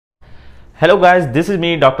Hello guys, this is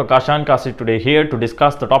me Dr. Kashan Kasi today here to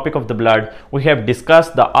discuss the topic of the blood. We have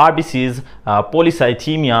discussed the RBCs,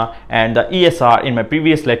 polycythemia and the ESR in my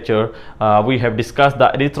previous lecture. We have discussed the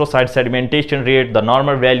erythrocyte sedimentation rate, the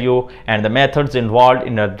normal value and the methods involved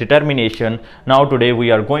in the determination. Now today we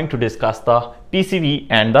are going to discuss the PCV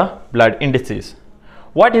and the blood indices.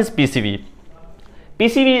 What is PCV?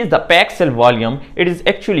 PCV is the packed cell volume. It is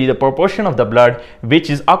actually the proportion of the blood which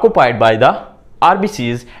is occupied by the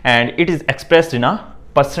RBCs and it is expressed in a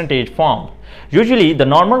percentage form. Usually the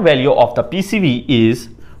normal value of the PCV is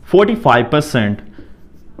 45%.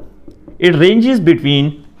 It ranges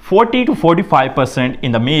between 40 to 45%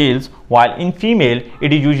 in the males, while in female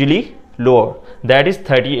it is usually lower, that is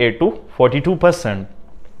 38 to 42%.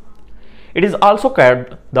 It is also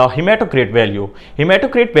called the hematocrit value.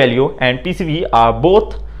 Hematocrit value and PCV are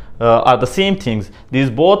both are the same things. These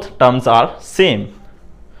both terms are same.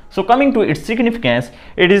 So coming to its significance,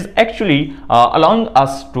 it is actually allowing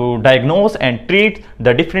us to diagnose and treat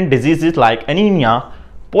the different diseases like anemia,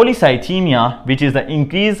 polycythemia, which is the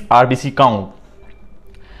increased RBC count.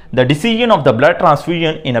 The decision of the blood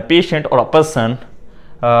transfusion in a patient or a person,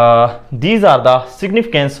 these are the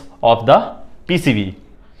significance of the PCV.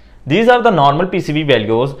 These are the normal PCV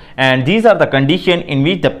values and these are the condition in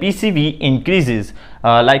which the PCV increases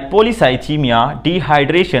like polycythemia,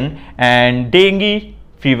 dehydration and dengue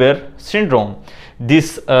fever syndrome.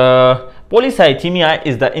 This polycythemia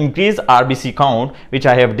is the increased RBC count, which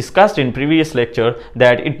I have discussed in previous lecture,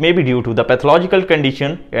 that it may be due to the pathological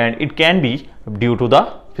condition and it can be due to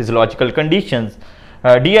the physiological conditions.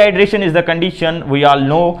 Dehydration is the condition we all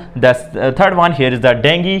know. The third one here is the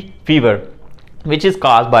dengue fever, which is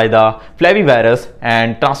caused by the flavivirus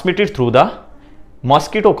and transmitted through the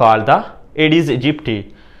mosquito called the Aedes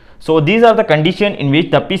aegypti. So these are the conditions in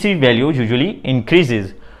which the PCV value usually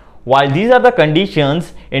increases, while these are the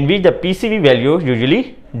conditions in which the PCV value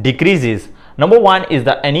usually decreases. Number one is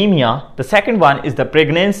the anemia, the second one is the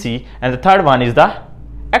pregnancy, and the third one is the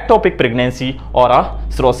ectopic pregnancy or a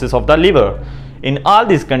cirrhosis of the liver. In all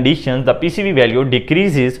these conditions the PCV value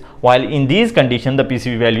decreases, while in these conditions the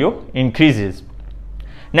PCV value increases.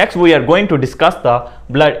 Next we are going to discuss the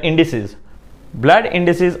blood indices. Blood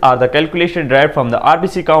indices are the calculation derived from the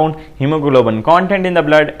RBC count, hemoglobin content in the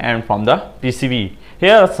blood and from the PCV.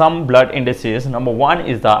 Here are some blood indices. Number one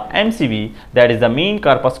is the MCV, that is the mean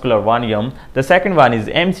corpuscular volume. The second one is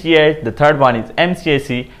MCH, the third one is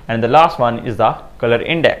MCHC, and the last one is the color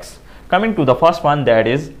index. Coming to the first one, that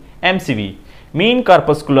is MCV, mean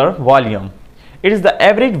corpuscular volume. It is the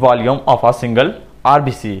average volume of a single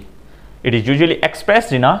RBC. It is usually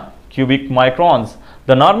expressed in a cubic microns.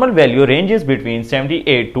 The normal value ranges between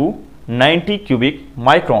 78 to 90 cubic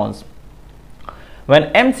microns.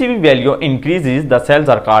 When MCV value increases, the cells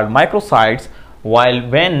are called microcytes, while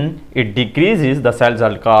when it decreases, the cells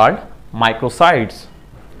are called microcytes.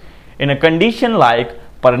 In a condition like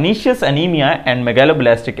pernicious anemia and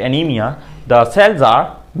megaloblastic anemia, the cells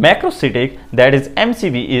are macrocytic, that is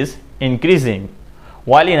MCV is increasing.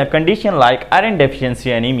 While in a condition like iron deficiency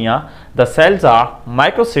anemia, the cells are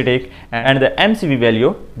microcytic and the MCV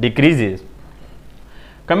value decreases.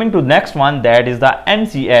 Coming to the next one, that is the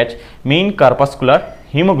MCH, mean corpuscular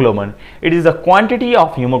hemoglobin. It is the quantity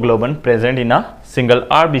of hemoglobin present in a single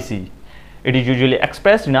RBC. It is usually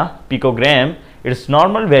expressed in a picogram. Its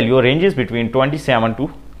normal value ranges between 27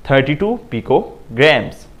 to 32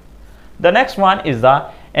 picograms. The next one is the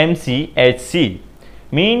MCHC,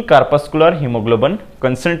 mean corpuscular hemoglobin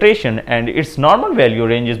concentration, and its normal value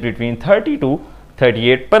ranges between 30 to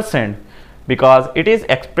 38%. Because it is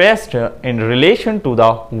expressed in relation to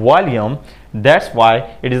the volume, that's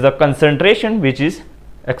why it is the concentration which is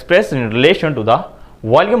expressed in relation to the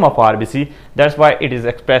volume of RBC. That's why it is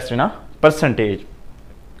expressed in a percentage.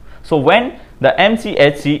 So when the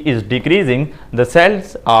MCHC is decreasing, the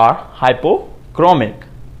cells are hypochromic.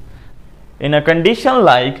 In a condition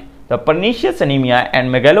like the pernicious anemia and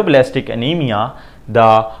megaloblastic anemia,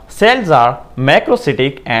 the cells are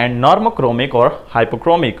macrocytic and normochromic or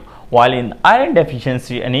hypochromic, while in iron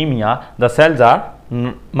deficiency anemia, the cells are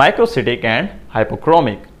microcytic and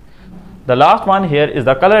hypochromic. The last one here is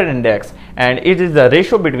the color index, and it is the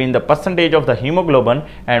ratio between the percentage of the hemoglobin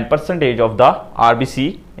and percentage of the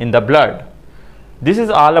RBC in the blood. This is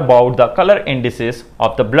all about the color indices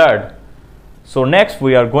of the blood. So next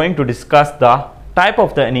we are going to discuss the type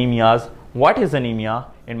of the anemias, what is anemia,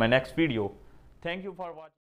 in my next video. Thank you for watching.